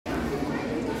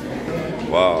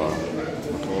Wow.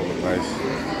 Oh, nice.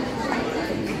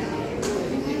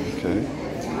 Okay.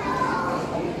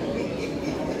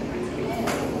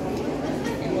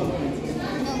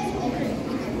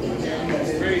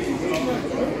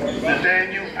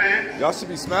 Y'all should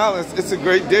be smiling. It's a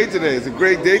great day today. It's a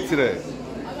great day today.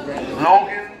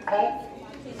 Logan Pope.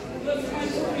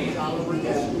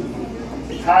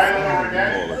 Tyler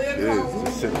All the kids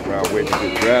just sitting around waiting to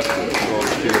get drafted. All the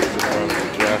kids sitting around to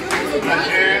get drafted.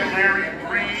 Larry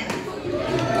Reed.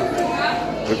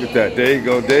 Look at that. There you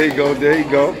go. There you go. There you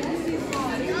go.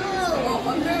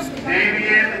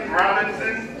 Damian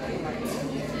Robinson.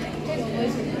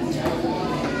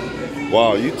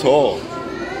 Wow, you tall.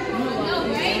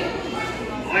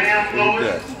 Liam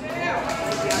Lewis.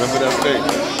 Remember that face.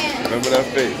 Remember that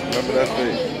face. Remember that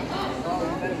face.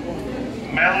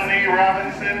 Melanie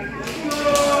Robinson.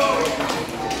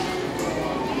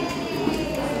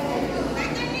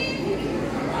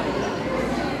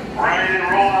 Ryan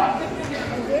Rolla.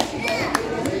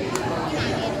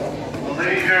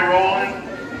 Malaysia Rowland.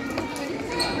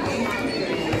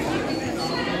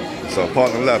 So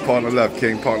partner left,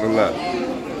 King, partner left.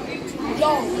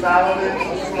 Solomon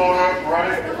Flora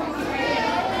Ruddick.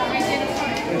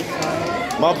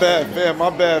 My bad, fam, my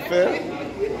bad, fam.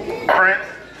 Prince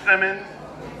Simmons.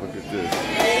 Look at this.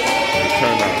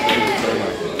 Turn out, turn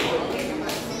out.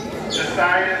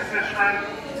 Josiah Cistron.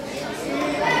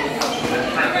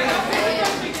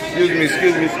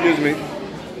 Excuse me.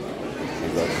 We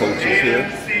got coaches here.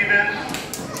 Stevens.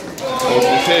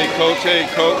 Coaches, hey, coach.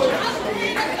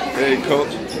 Hey,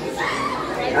 coach.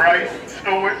 Bryce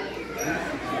Stewart.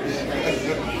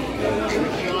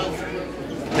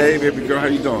 Hey, baby girl, how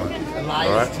you doing? All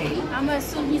right. I'm gonna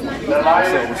assume he's not.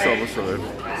 What's up?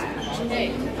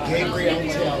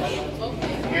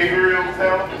 Gabriel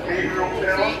Taylor.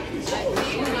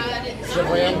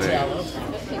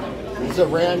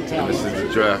 Saran Taylor. This is the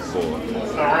draft board.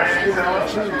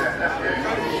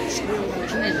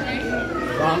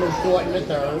 Ronald Thornton III.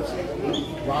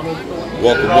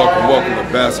 Welcome to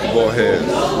Basketball Heads.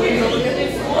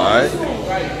 Alright?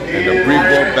 And the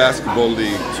Brevoort Basketball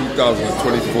League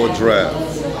 2024 draft.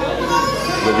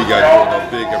 What we got going on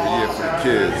big every year for the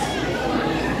kids.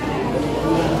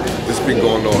 This has been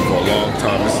going on for a long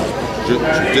time. This is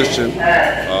tradition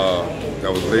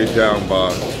that was laid down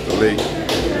by the late,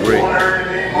 great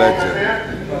legend,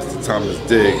 Mr. Thomas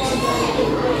Diggs.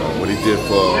 What he did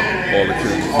for all the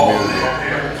kids in the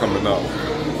community coming up.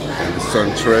 And his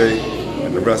son Trey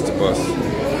and the rest of us,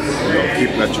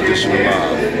 keeping that tradition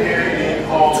alive.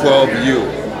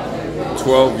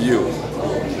 12U.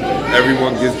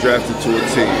 Everyone gets drafted to a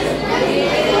team.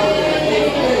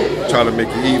 Try to make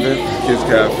it even. Kids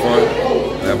can have fun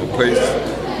and have a place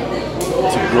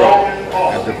to grow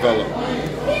and develop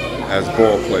as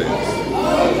ball players.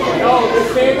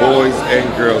 Boys and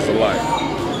girls alike.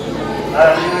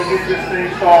 We're going to get this thing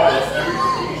started.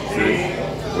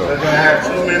 They're going to have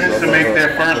 2 minutes to make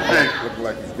their first pick. Looking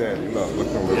like his daddy.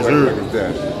 Looking like his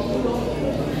daddy.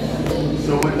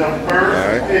 So with the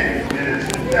first pick, it is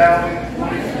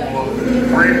 2024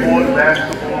 Brevoort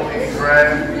Basketball League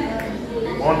draft.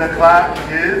 On the clock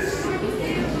is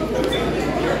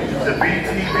the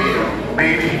BTB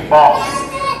Baby Boss,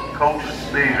 Coach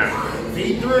Deja.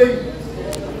 V3.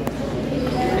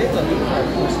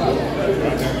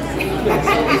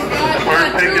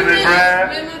 First pick in the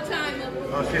draft.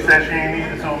 Oh, she said she ain't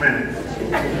needed 2 minutes.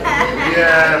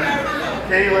 Yeah,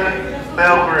 Kaylin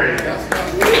Belgrade.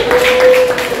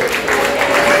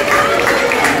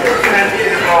 10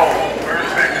 years old. First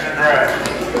pick in the draft.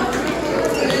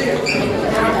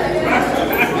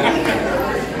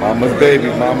 Mama's baby.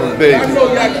 I know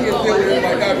y'all can't deal with it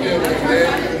like I deal with it, man.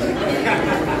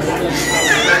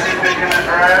 Second pick in the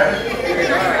draft.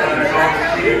 Going to go to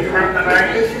Team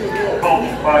Kryptonite,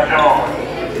 coached by John.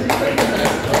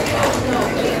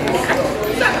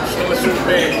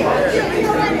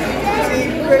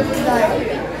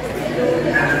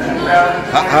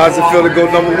 How's it feel to go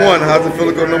number one? How's it feel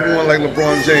to go number one like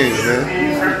LeBron James, man?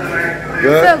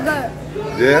 Good? Feel good.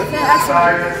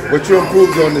 Yeah? What you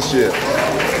improved on this year?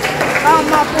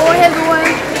 My ball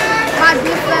handling, my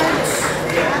defense,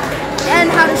 and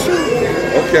how to shoot.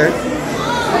 Okay.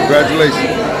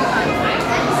 Congratulations.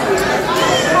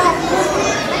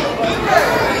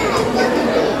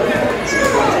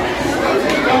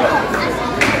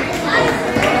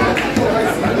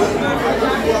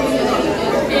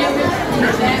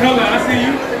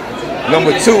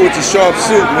 Number 2 with the sharp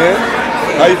suit, man.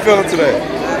 How you feeling today?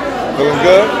 Feeling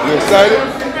good? You excited?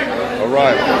 All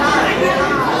right.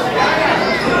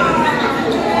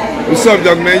 What's up,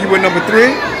 young man? You went number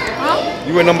 3? Huh?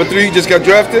 You went number 3? You just got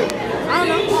drafted? I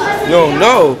don't know. You don't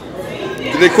know?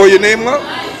 Did they call your name up? I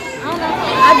don't know.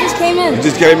 I just came in. You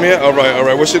just came in? All right, all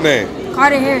right. What's your name?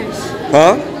 Carter Harris.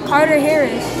 Huh? Carter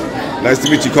Harris. Nice to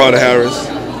meet you, Carter Harris.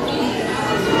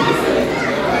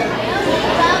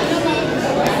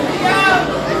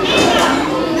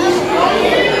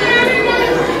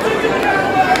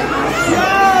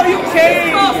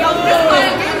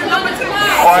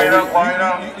 Quiet up, quiet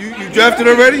up. You drafted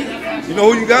already? You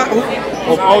know who you got? Who?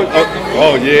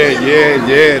 Oh,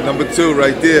 yeah. Number 2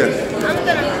 right there.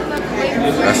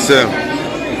 That's him.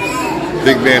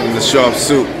 Big man in the sharp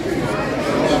suit.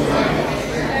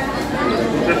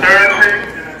 The third pick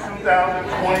in the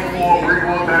 2024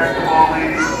 Brevoort Basketball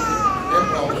League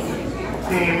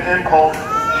Team Impulse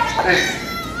pick,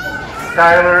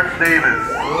 Skylar Davis.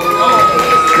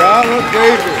 Skylar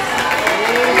Davis.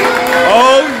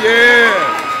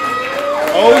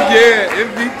 Oh yeah,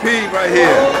 MVP right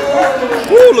here.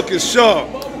 Woo, looking sharp.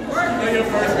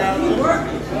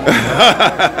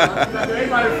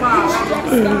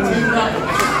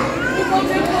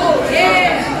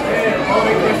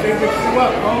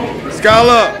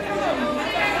 Scholar.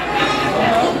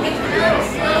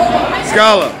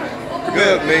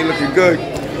 Good, man, looking good.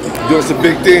 Doing some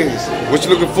big things. What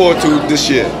you looking forward to this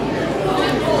year?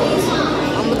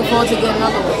 I'm looking forward to getting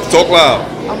another one. Talk loud.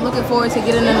 I'm looking forward to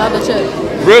getting another check.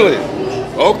 Really?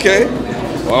 Okay.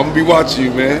 Well, I'm gonna be watching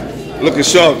you, man. Looking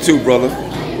sharp too, brother.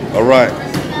 All right.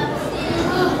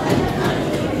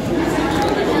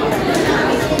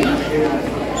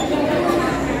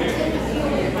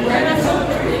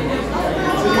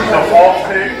 The fourth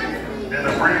pick in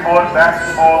the Brevoort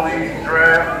Basketball League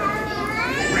draft,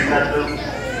 we got the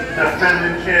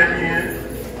defending champion,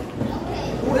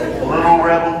 Little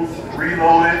Rebels,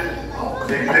 Reloaded.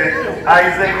 They picked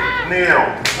Isaac Neal.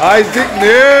 Isaac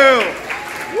Neal.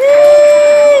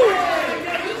 Woo!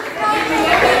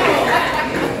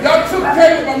 Y'all took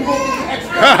Caleb, I'm going to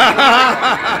extra.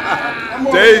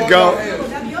 There you go.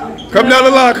 Come down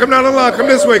the line, come down the line. Come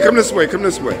this way, come this way, come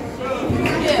this way.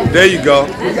 There you go.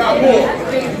 We got more.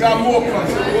 We got more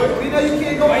coming. We know you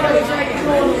can't go right there.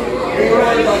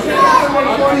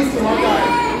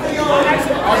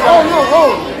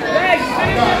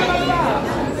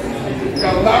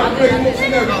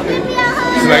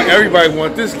 It's like everybody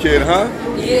want this kid, huh?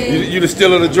 You the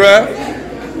steal of the draft?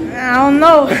 I don't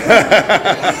know.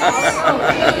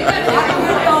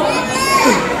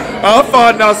 I'll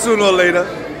find out sooner or later.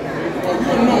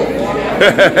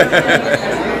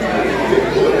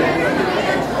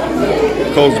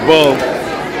 Coach Bo,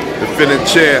 defending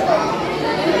champ.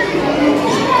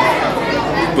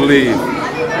 Believe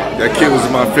that kid was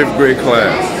in my 5th grade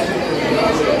class.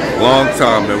 Long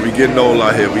time, man. We getting old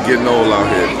out here. We getting old out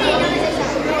here.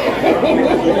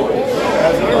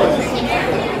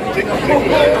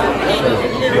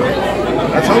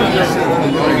 I told you that shit.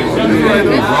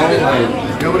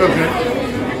 Yo, what up, man?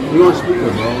 We on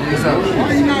speaker, bro. What's up?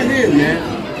 Why you not here, man?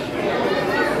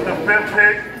 The 5th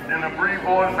pick in the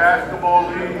Brevoort Basketball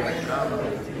League,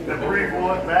 the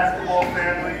Brevoort Basketball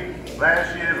family,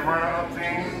 last year's runner-up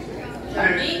team,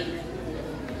 picked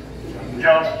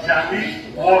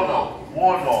Janique Wardlaw.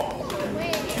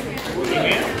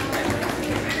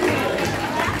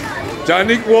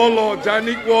 Janique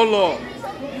Warlaw.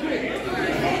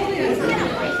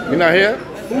 You not here?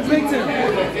 Who picked him?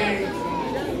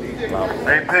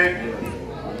 They picked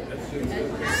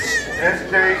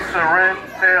S.J. Seren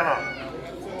Taylor.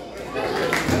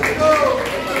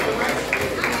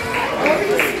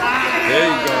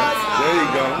 There you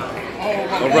go.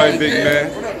 All right, big man.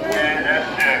 And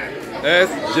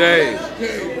S.J.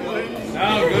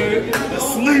 Sound good. The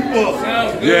sleeper.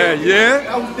 Sound good. Yeah.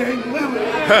 That was Dave Lemon.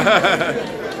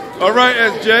 All right,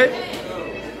 S.J.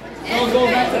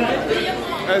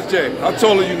 SJ, how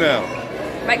tall are you now?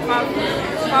 Like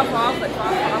 5'5", like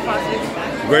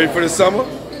 5'6". Ready for the summer?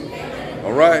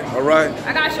 All right.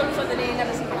 I gotta show you something they ain't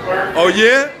never seen. Oh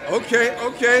yeah? Okay.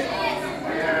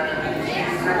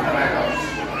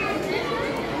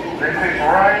 they picked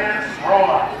Ryan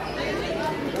Rolla.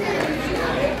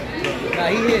 Nah,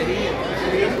 he hit.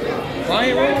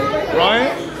 Ryan Roll?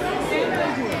 Ryan?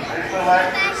 They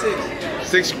select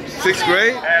Sixth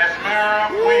grade?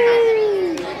 Asmara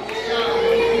Williams.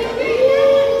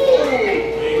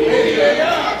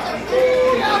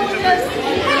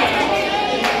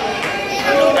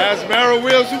 Asmara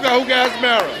Wills. Who got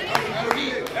Asmara?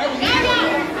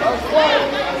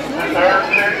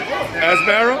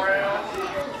 Asmara?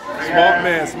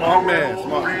 Smart man.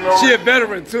 She a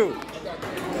veteran too.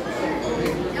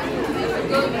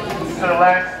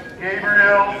 Select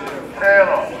Gabriel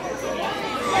Taylor.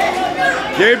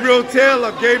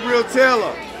 Gabriel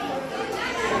Taylor.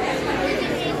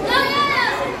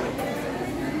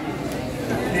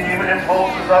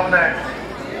 up next.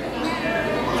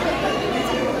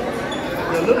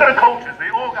 Look at the coaches. They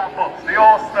all got books. They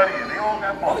all studying. They all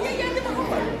got books.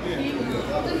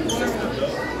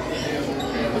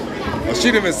 Oh, she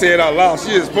didn't even say it out loud. She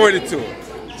just pointed to it.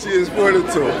 She just pointed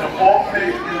to it. The fourth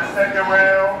pick in the second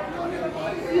round.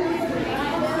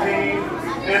 Team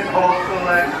Impulse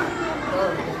Select.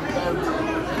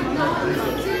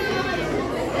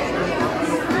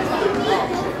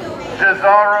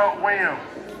 Jazara Williams.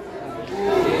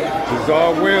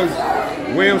 Jazara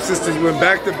Williams. Williams sisters went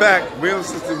back to back. Williams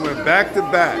sisters went back to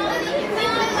back.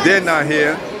 They're not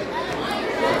here.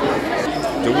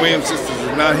 The Williams sisters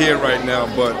are not here right now,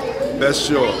 but that's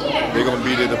sure they're gonna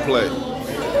be there to play.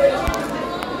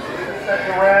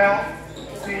 Second round,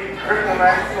 Team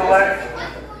Kryptonite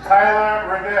Select, Tyler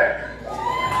Renette.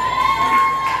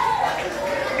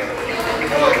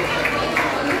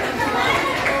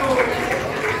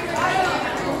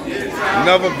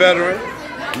 Another veteran.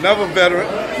 Another veteran.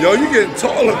 Yo, you getting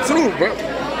taller too, bro.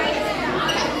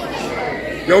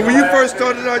 Yo, when you first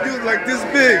started out, you was like this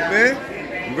big, man.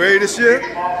 You ready to shit?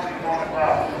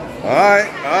 Alright,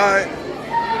 alright.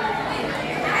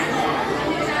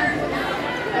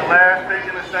 The last pick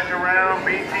in the second round,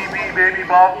 BTB Baby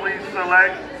Barkley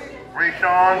Select,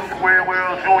 Rayshawn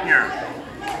Squarewell Jr.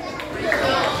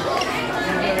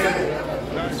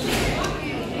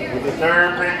 With the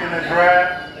third pick in the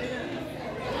draft,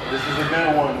 this is a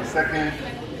good one. The second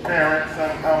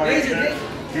parent-son combination.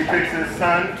 He picks his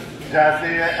son,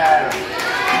 Josiah Adams.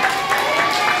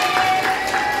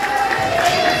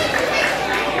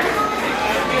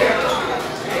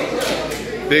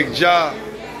 Big job.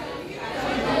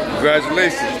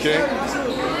 Congratulations, King.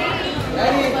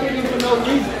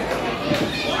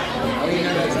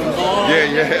 Yeah,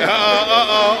 yeah.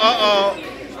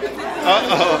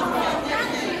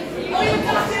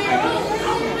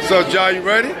 So, John, you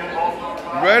ready?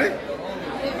 You ready?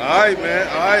 All right, man.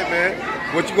 All right, man.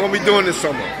 What you gonna be doing this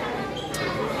summer?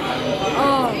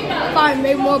 Probably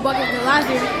make more buckets than last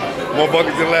year. More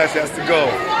buckets than last year. That's the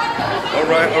goal. All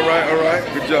right, all right, all right.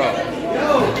 Good job.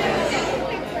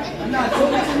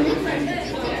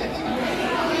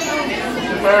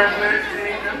 Third pick,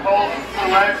 Team Impulse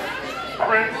Select,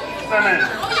 Prince Simmons.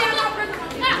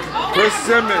 Chris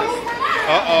Simmons.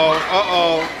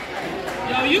 Uh-oh.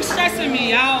 Yo, you stressing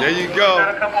me out. There you Got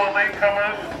a go. couple of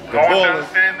latecomers. The Go on ball down, is-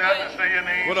 stand up and say your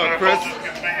name. What so up, the Chris? coaches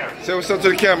can see you. Say what's up to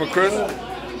the camera, Chris.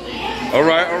 All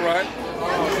right, all right.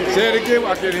 Say it again.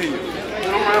 I can hear you. New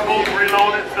Rebels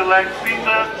Reloaded Select,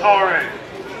 Cesar Torres.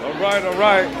 All right, all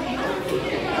right.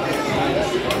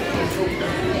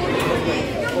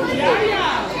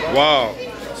 Wow.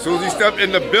 As soon as he stepped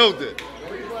in the building,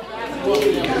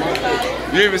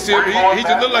 you even see him. He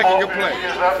just looked like he could play.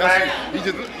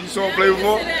 You saw him play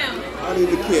before? I need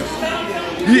a kiss.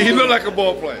 He looked like a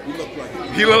ball player.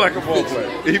 He looked like a ball player.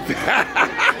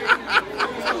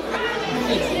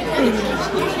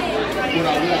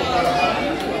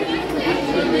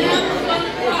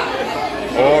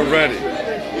 Already.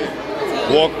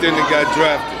 Walked in and got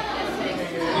drafted.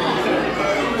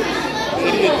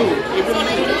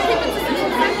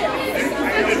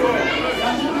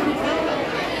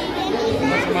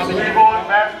 Brevoort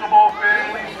Basketball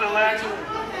Family Select,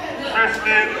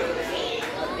 Tristan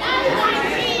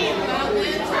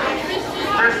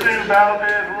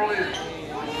Valdez Ruiz.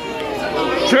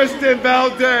 Tristan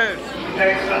Valdez.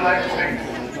 Jay Selecting,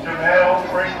 Jamel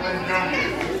Franklin Jr.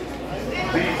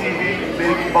 BTV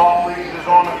Baby Barkley is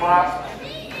on the clock.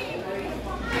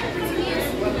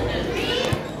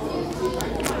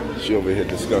 She over here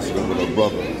discussing it with her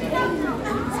brother.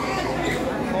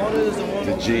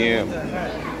 The GM,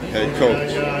 head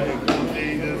coach.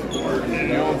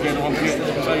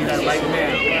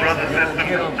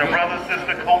 The brother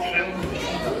sister coaching.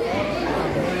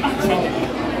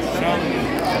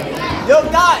 Yo,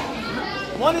 Dot.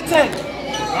 1 to 10.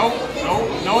 Nope.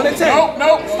 1 to 10.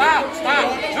 Nope. Stop.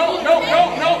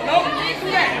 Nope.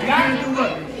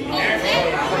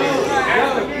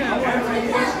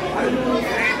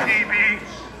 ATV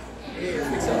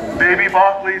Baby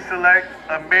Barkley Select,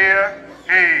 Amir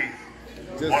Hayes.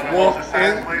 Just walk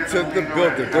into the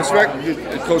building. Disrespect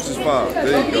the coach's foul.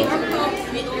 There you go.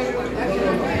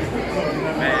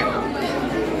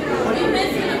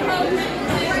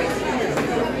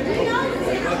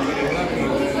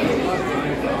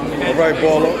 All right,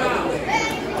 baller.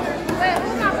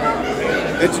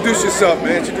 Introduce yourself,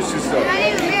 man. Introduce yourself. My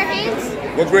name is Amir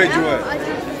Hayes. What grade you in?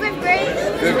 5th grade.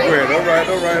 5th grade. All right.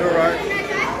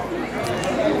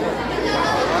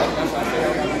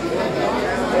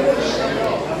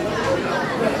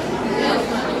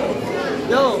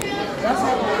 Yo.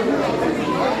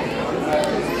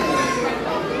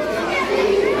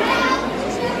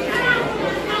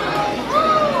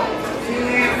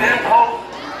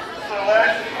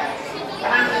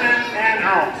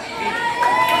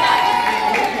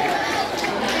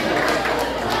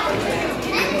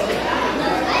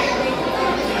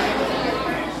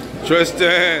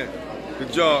 Tristan,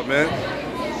 good job, man.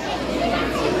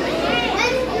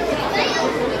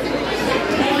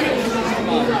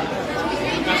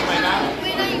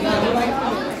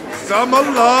 Summer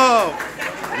Love.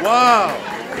 Wow.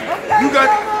 You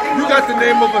got the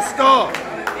name of a star.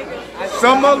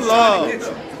 Summer Love.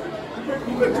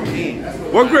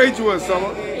 What grade you in,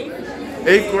 Summer?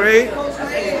 8th grade?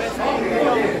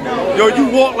 Yo, you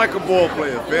walk like a ball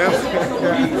player, fam.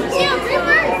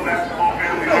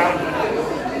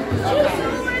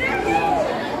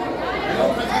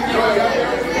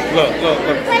 Look.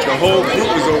 The whole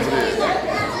group is over there.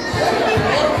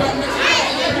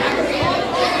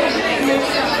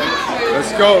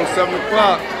 Let's go, 7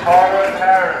 o'clock.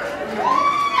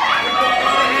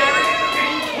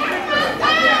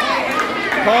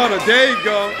 Carter, there you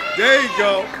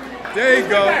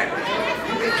go.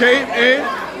 Came in,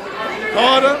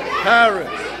 Carter Harris.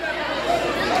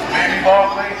 Baby ball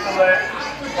play select.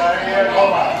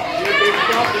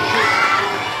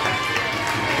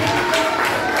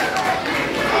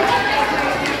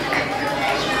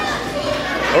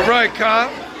 All right, Kyle.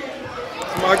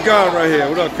 That's my guy right here.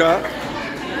 What up, Kyle?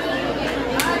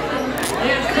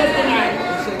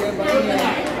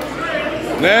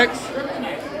 Next.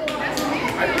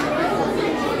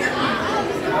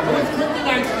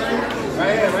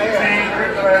 Right here.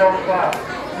 Kryptonite on the clock.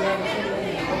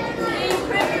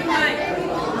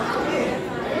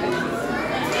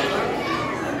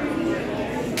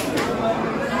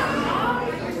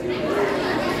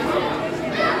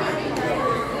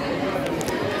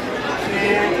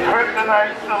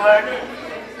 Kryptonite select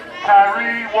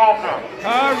Kyrie Walker.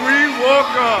 Kyrie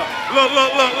Walker.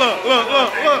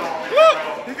 Look.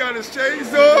 He got his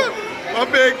shades on. My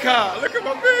man Kyle. Look at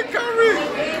my man Kyrie.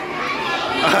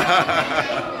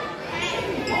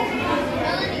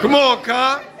 Come on,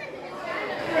 Kyle.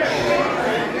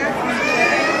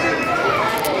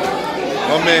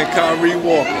 My man Kyrie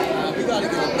Walker. You gotta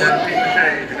keep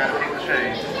the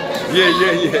shades. Yeah.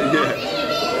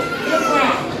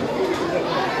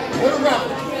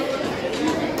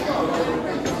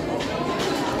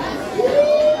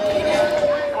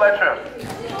 Fletcher.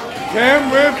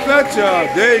 Cameron Fletcher.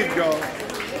 There you go.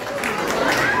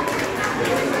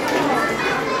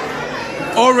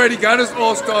 Already got his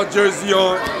All-Star jersey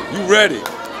on. You ready?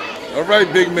 All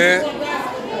right, big man.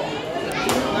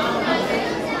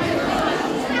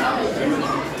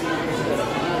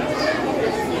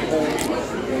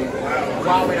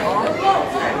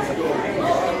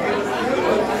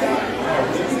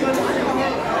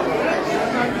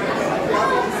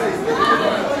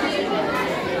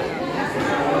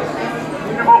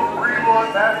 Brevoort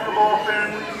basketball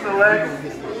family select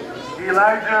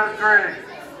Elijah Gray.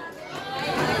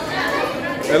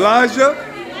 Elijah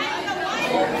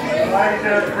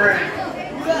Gray.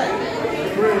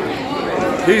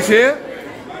 He's here?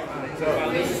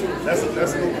 That's a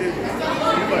little kid.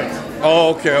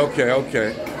 Oh,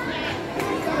 okay.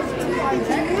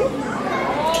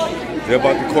 They're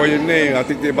about to call your name. I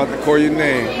think they're about to call your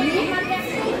name.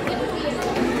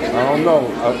 I don't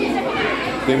know. I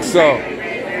think so.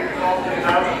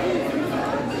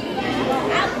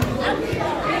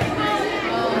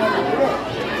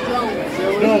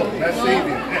 No, that's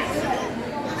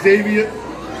Xavier.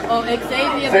 Oh,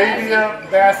 Xavier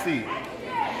Bassi.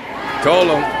 Told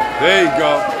him. There you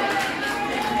go.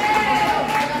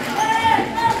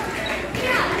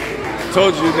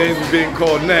 Told you your names were being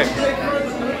called next.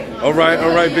 All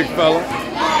right, big fella.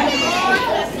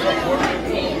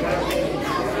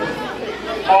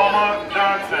 Palmer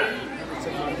Johnson.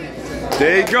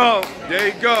 There you go.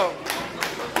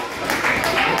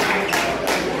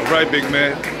 All right, big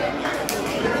man.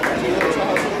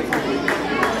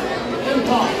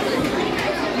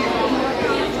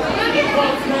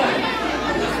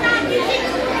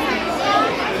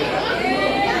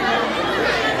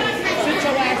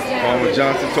 Palmer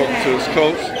Johnson talking to his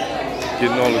coach,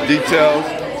 getting all the details,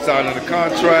 signing the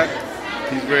contract.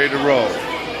 He's ready to roll.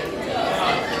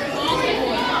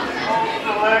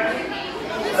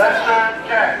 Lester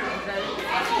Jack.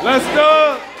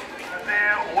 Lester!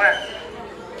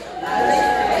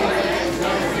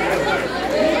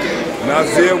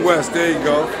 Nazir West, there you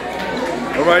go.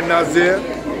 All right, Nazir.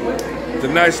 The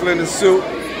nice linen suit.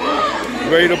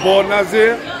 Ready to ball,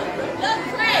 Nazir?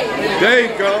 There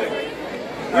you go.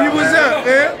 Where you was at,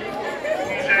 man?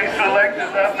 DJ Select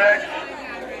is up next.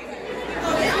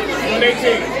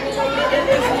 118.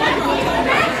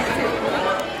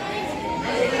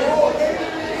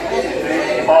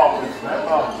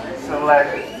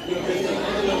 Select.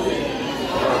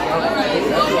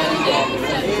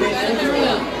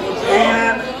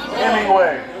 Aiden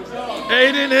Hemingway.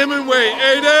 Aiden Hemingway,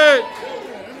 80.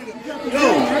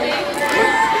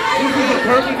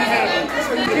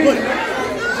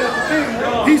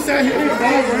 He said he didn't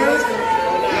ball.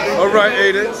 All right,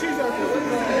 80.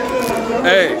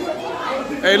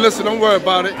 Hey, listen, don't worry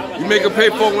about it. You make it pay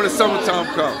for it when the summertime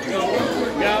comes.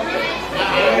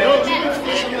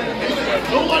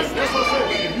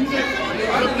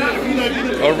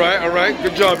 All right.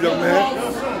 Good job, young man.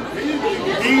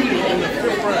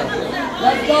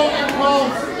 Let's go,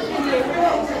 Impulse.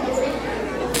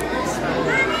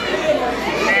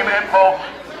 Team Impulse.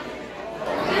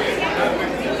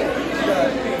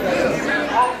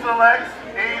 Impulse selects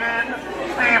Aiden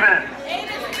Stevens.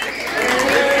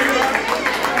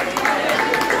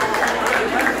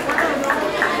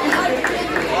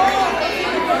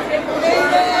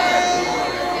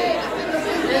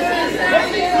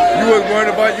 You was worried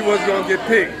about you was gonna get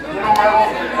picked.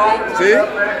 See?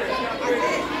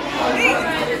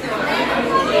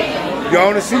 Y'all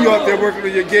wanna see you out there working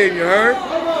on your game, you heard?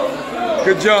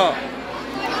 Good job.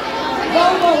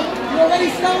 Bobo, you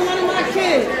already stole one of my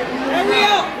kids. Hurry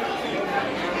up.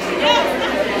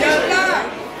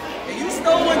 You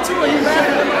stole one too, and you mad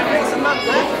at my face. I'm not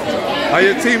good. How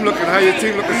your team looking? How your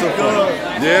team looking so far?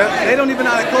 Yeah? They don't even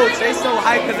know how to coach. They so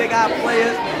hyped because they got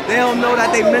players. They don't know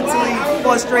that they mentally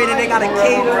frustrated. They got a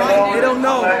cater. They don't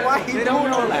know. They don't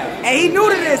know that. And he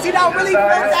new to this. He don't really feel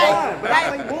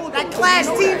that Clash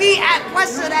TV at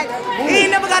pressure that he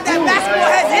ain't never got that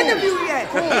basketball heads interview yet.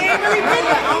 He ain't really been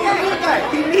there.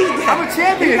 He needs that. I'm a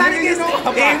champion. He gotta get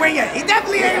he ain't win yet. He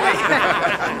definitely ain't win yet.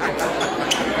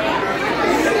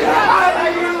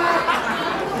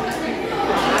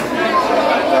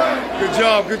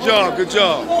 Good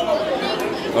job.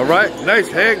 All right, nice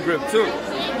hand grip too.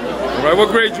 All right, what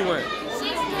grade you in?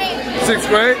 6th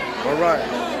grade. All right.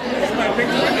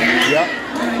 Yeah.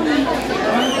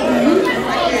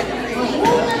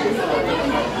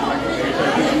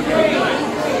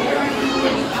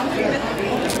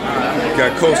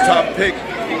 Got Coach Top Pick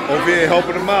over here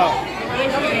helping him out.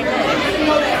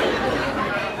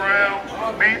 Brown,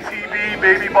 BTV,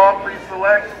 Baby Ball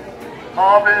Pre-Select,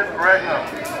 Marvin Regner.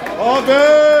 Harvey!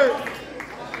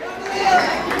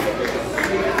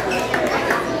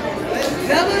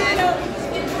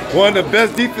 One of the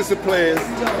best defensive players.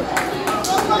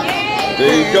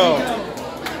 There you go.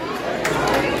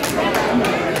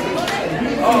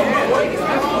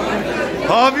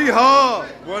 Harvey Hall,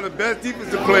 one of the best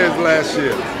defensive players last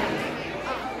year.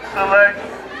 Select,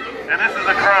 and this is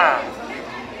a crime.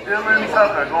 Dylan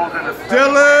Tucker goes in the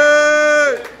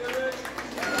Dylan!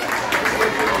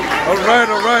 All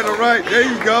right. There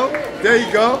you go.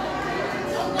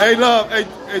 Hey, love. Hey,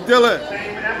 Dylan.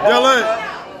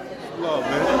 Love,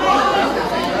 man.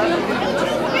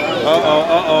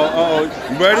 Uh-oh.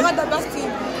 You ready? I got the best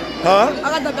team. Huh? I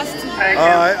got the best team. All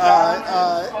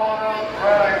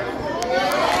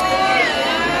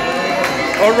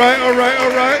right.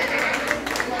 All right.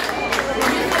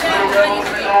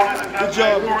 Good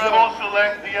job. Rebel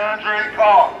select DeAndre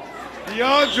Carr.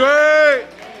 DeAndre!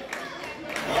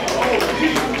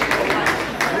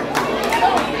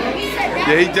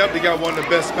 Yeah, he definitely got one of the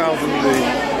best smiles in the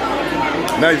league.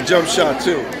 Nice jump shot,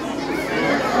 too.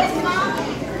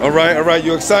 All right.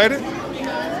 You excited?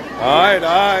 All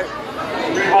right.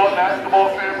 Brevoort basketball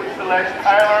family selects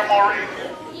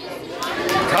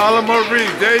Tyler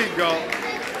Maurice, there you go.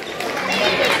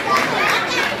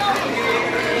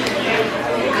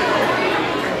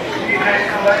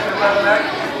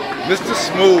 Mr.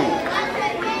 Smooth.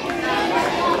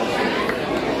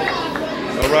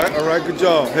 All right, good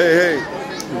job. Hey.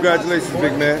 Congratulations,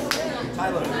 big man.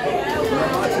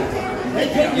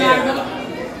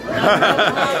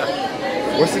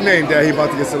 What's the name, Dad? He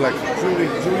about to get selected.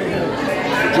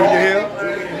 Julia Hill.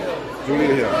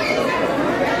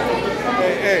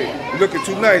 Hey, you looking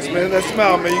too nice, man. That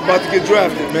smile, man. You about to get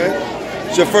drafted, man.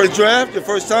 It's your first draft? Your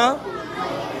first time?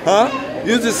 Huh?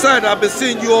 You're just excited. I've been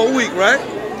seeing you all week, right?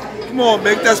 Come on,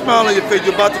 make that smile on your face.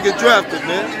 You're about to get drafted,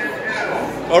 man.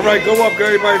 All right, go up,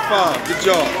 everybody. 5. Good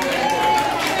job.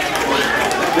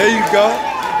 There you go.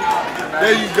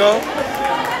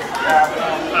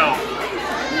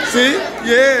 See?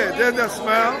 Yeah, there's that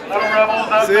smile.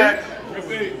 See?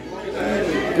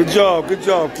 Good job,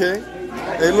 King.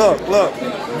 Hey, look.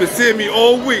 You've been seeing me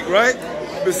all week, right?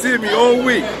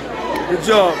 Good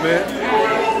job, man.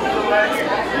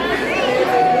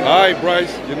 All right,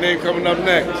 Bryce, your name coming up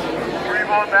next.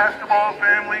 Brevoort basketball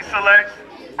family selects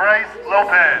Bryce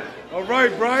Lopez. All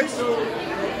right, Bryce.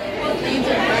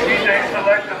 DJ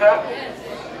select us up.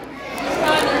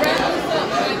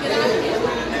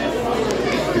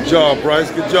 Good job, Bryce.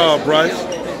 That's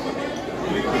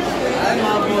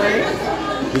my boy.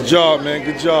 Good job, man.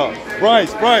 Good job.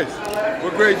 Bryce,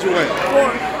 what grade you in?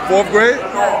 Fourth grade?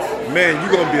 Man,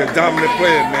 you're going to be a dominant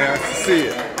player, man. I can see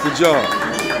it. Good job.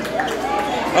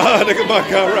 Ah, look at my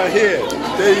guy right here.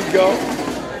 There you go.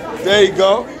 There you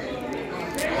go.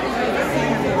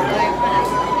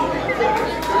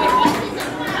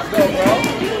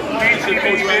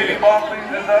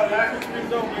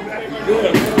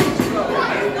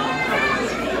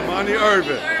 Monty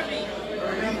Irvin.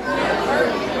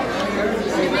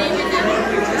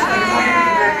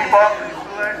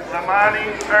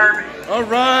 All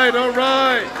right, all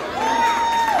right.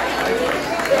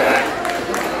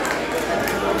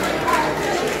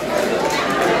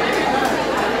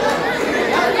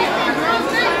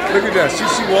 Look at that. She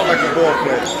walked like a ball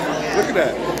player. Look at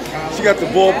that. She got the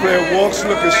ball player walk. She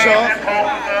looking sharp.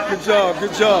 Good job,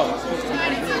 good job.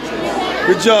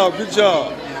 Good job, good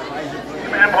job.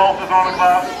 Impulses on the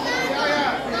clock.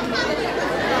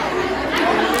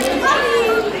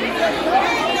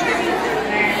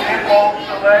 Impulse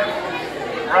select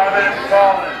Robin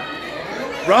Collins.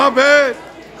 Robin!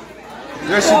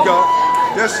 There she go.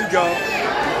 There she go.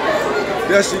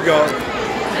 There she go.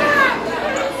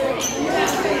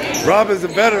 Robin's a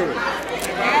veteran.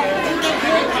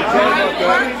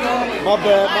 My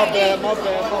bad, my bad, my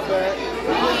bad, my bad.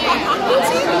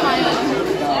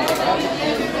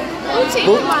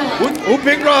 Who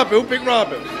picked Robin? Who picked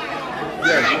Robin?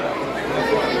 Yeah.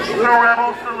 The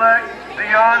Rebels select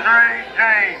DeAndre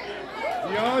James.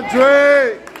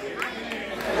 DeAndre!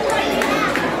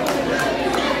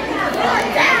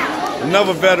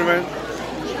 Another veteran.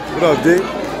 What up, D?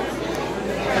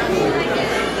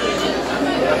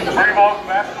 The Brevoort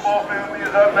basketball family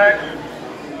is up next.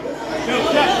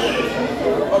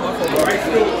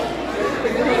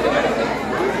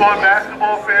 Brevoort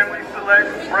basketball family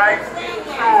selects Bryce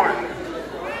Stewart.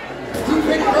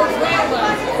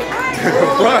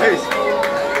 Bryce.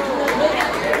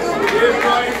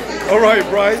 All right,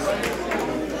 Bryce.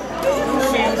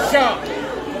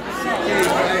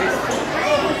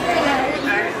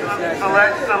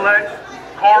 Select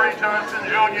Corey Johnson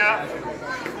Jr.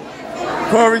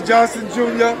 Corey Johnson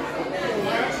Jr.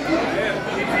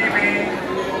 TV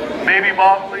Baby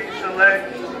Bosley select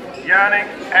Yannick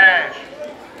Ash.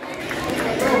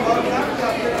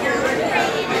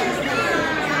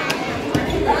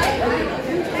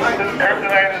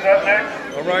 Tonight is up next.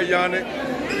 All right, Yannick.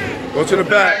 Go to the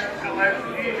back. Select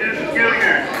Aegis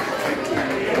Gilliard.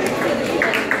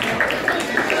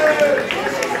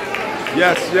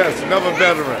 Yes, yes, another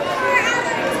veteran.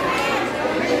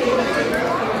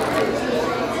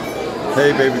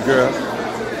 Hey, baby girl.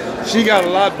 She got a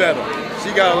lot better.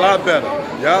 She got a lot better.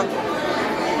 Yeah?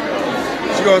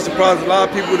 She gonna surprise a lot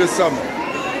of people this summer.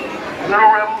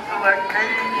 Little Rebels select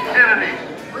Katie Kennedy.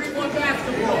 Brevoort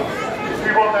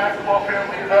basketball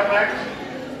family is up next.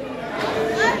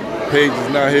 Paige is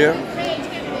not here.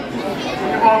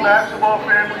 Brevoort basketball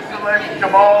family select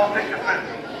Jamal Dickinson.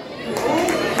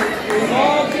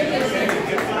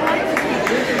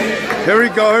 Here we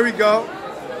go, here we go.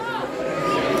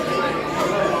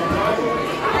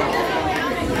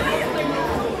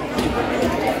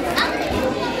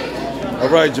 All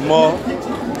right, Jamal.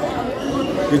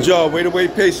 Good job. Way to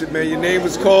wait patient, man. Your name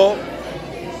was called.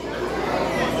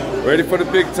 Ready for the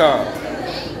big time.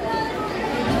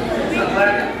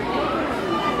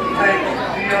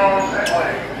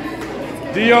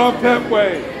 Dion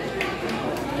Petway.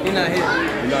 He's not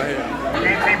here. He's not here.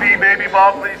 ETB Baby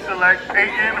Bosley select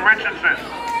Peyton Richardson.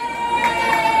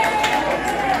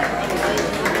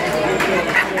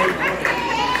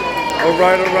 All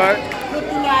right, all right.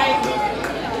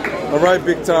 All right,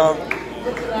 big time.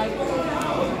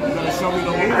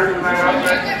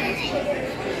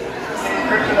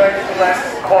 Kryptonite select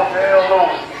Cornell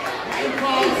Lewis.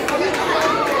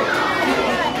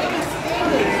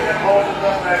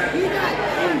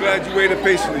 I'm glad you waited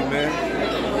patiently, man.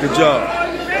 Good job.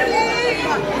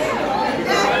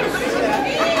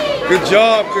 Good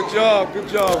job, good job, good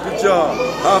job, good job.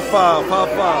 High five, high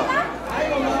five.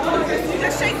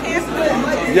 Just shake hands.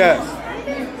 Yes.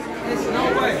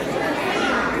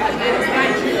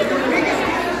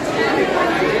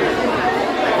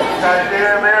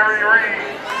 Isaiah Mary Reed.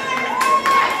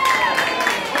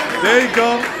 There you go.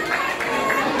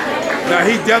 Now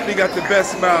he definitely got the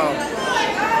best smile.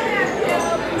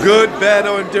 Good, bad,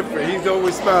 or indifferent. He's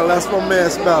always smiling. That's my man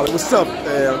smiling. What's up,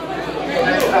 man?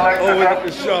 Always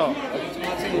looking sharp.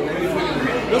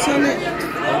 What's on it?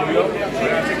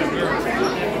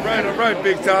 All right,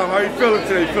 big time. How you feeling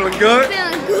today? Feeling good?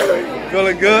 Feeling good.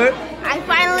 Feeling good? I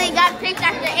finally got picked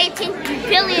after 18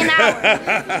 billion hours.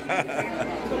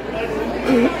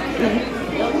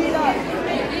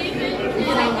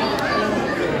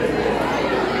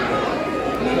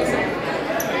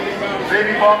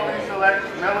 Baby Buckley selects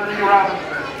Melanie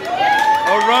Robinson.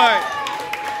 All right.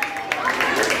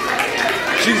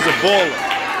 She's a baller.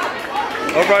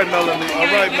 All right, Melanie. All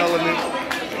right, Melanie.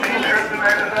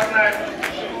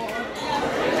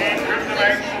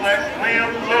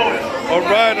 All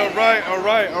right, all right, all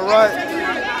right, all right.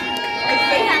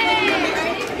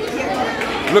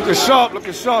 Looking sharp,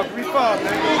 looking sharp. 3-5,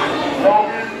 man.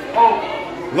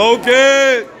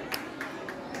 Logan.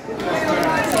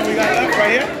 So we got left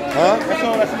right here? Huh? That's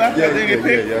all that's left? Yeah, That didn't get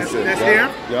picked? that's it. That's yeah. here?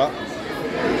 Yeah.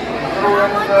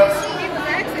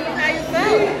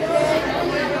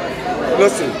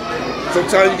 Listen,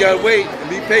 sometimes you gotta wait and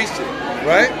be patient,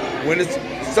 right? When it's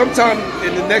sometime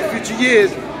in the next future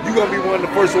years, you're gonna be one of the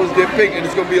first ones to get picked, and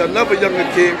it's gonna be another younger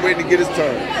kid waiting to get his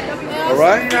turn. All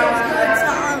right?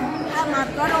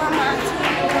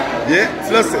 Yeah.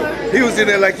 Listen, he was in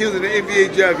there like he was in the NBA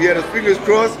draft. He had his fingers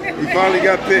crossed. He finally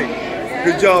got picked.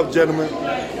 Good job, gentlemen.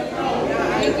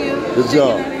 Good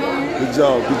job. Good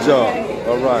job. Good job.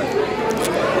 All right.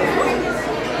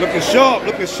 Looking sharp.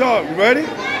 Looking sharp. You ready?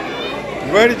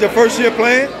 You ready? Your first year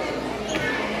playing?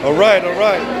 All right. All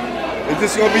right. Is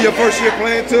this gonna be your first year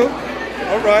playing too?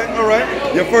 All right. All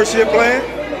right. Your first year playing?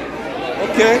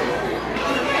 Okay.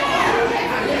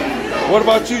 What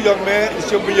about you, young man?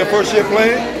 This gonna be your first year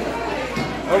playing?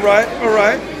 All right. All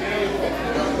right.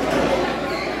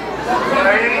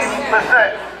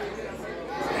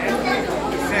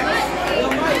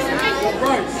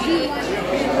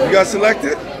 You got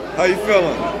selected? How you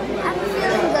feeling? I'm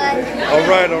feeling good. All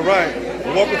right, all right.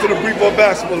 Well, welcome to the Brevoort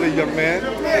Basketball League, young man.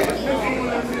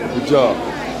 Good job.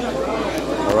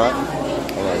 All right?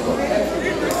 All right, go.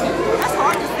 That's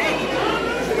hard to say.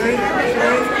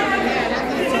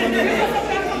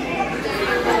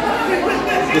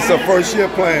 This is our first year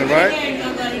playing, right?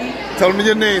 Tell them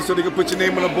your name so they can put your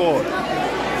name on the board.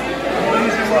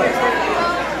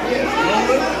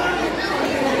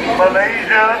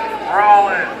 Malaysia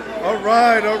Rollins. All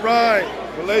right, all right.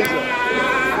 Malaysia.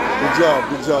 Good job,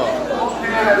 good job.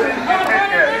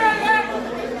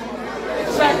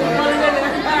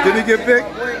 Did he get picked?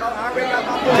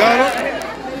 You got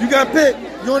him? You got picked.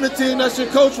 You're on the team. That's your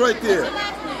coach right there.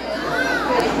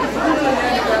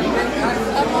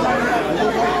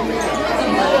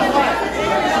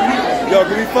 Yo,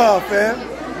 give me 5, fam.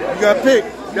 You got picked.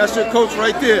 That's your coach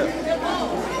right there.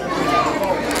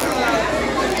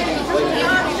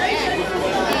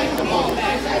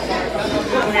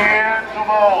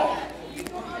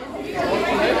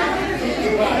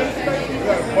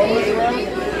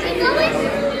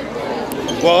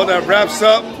 Well, that wraps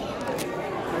up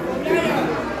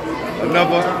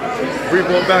another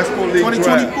Brevoort Basketball League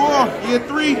 2024, year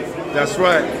 3. That's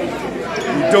right.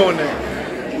 We're doing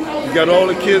that. You got all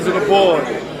the kids on the board.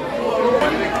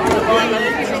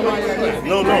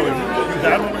 No, you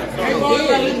got them.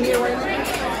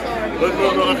 Look,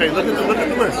 okay, look at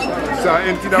the list. See how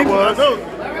empty that was?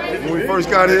 When we first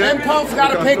got here? Pump's got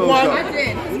to pick one. I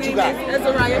What you got?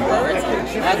 Azariah Burton.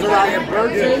 Azariah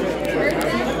Burton.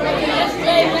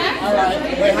 All right.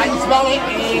 Wait, how you spell it?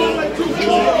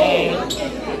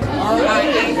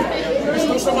 A-Z-A-R-I-A. There's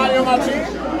still somebody on my team?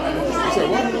 You said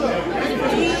what?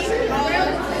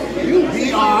 You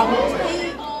B-R.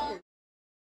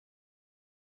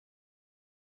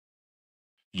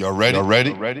 Y'all ready? Y'all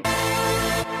ready?